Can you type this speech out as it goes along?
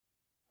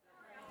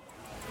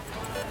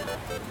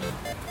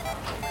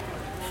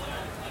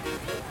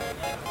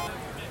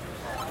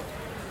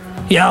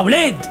يا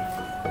وليد،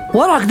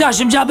 وراك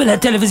داش مجابلها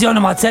التلفزيون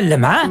وما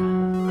تسلم؟ ها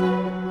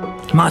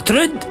ما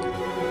ترد؟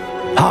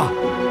 ها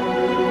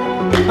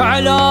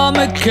على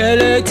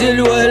مكلة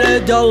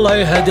الولد الله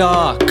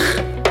يهداك،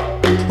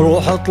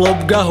 روح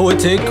اطلب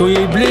قهوتك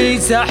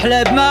ويبليس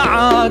احلب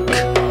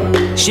معاك.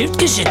 شفت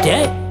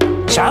كشته؟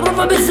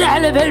 شعرفه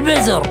بالسحلب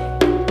هالبزر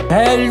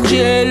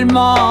هالجيل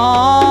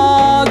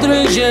ما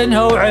ادري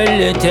جنها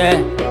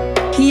وعلته.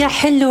 يا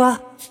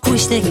حلوة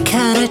وش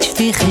ذكرك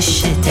في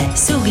خشته،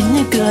 سوق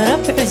النقرة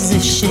بعز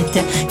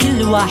الشتا،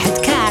 كل واحد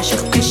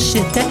كاشخ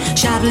كشته،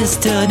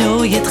 شارلستون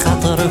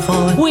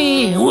ويتخطرفون.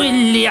 ويه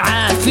واللي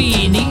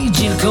عافيني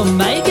جيلكم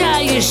ما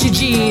يقايش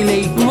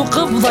جيلي، مو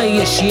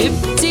قبضيش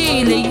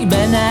يبتيلي،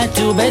 بنات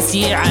وبس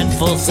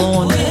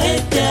يعنفصون.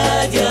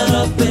 وهداد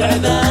يا رب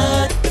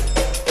العباد،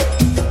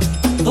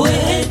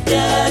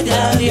 وهداد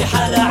هذه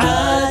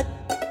حلعات،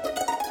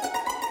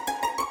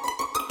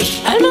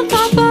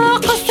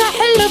 المنطبق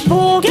السحل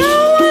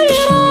بوقه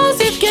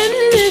والراس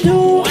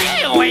يتكندوا.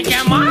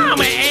 يا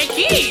ماما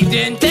اكيد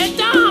انت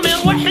تامر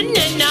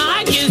وحنا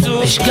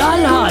ناقزون. ايش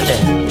قال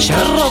هذا؟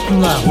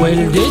 شرطنا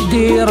ولد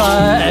الديره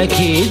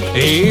اكيد.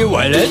 اي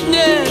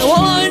ولدنا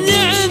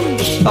والنعم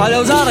على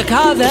وزارك،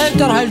 هذا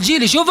ترى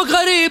هالجيل يشوفك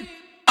غريب.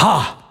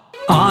 ها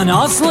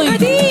انا اصلي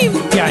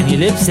قديم يعني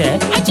لبسه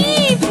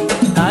عجيب،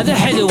 هذا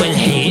حلو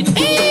الحين.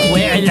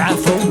 ويع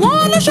العفو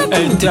ولا شك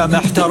انت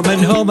محتر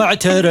منهم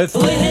اعترف.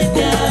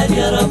 وهداد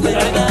يا رب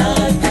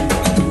العباد،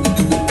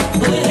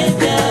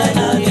 وهداد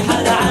هذه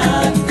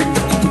حلعات،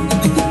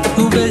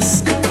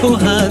 وبس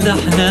وهذا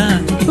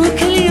احنا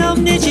وكل يوم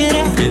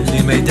نجرح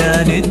اللي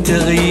ميدان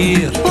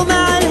التغيير،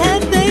 ومع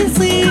الهبة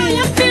يصير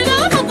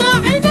يكفينا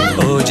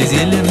مطاعنا، اوجز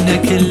يلمنا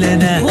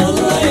كلنا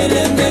والله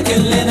يلمنا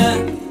كلنا.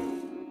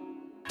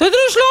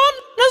 تدري شلون؟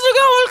 نزل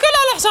قهوة الكل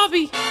على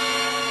حسابي.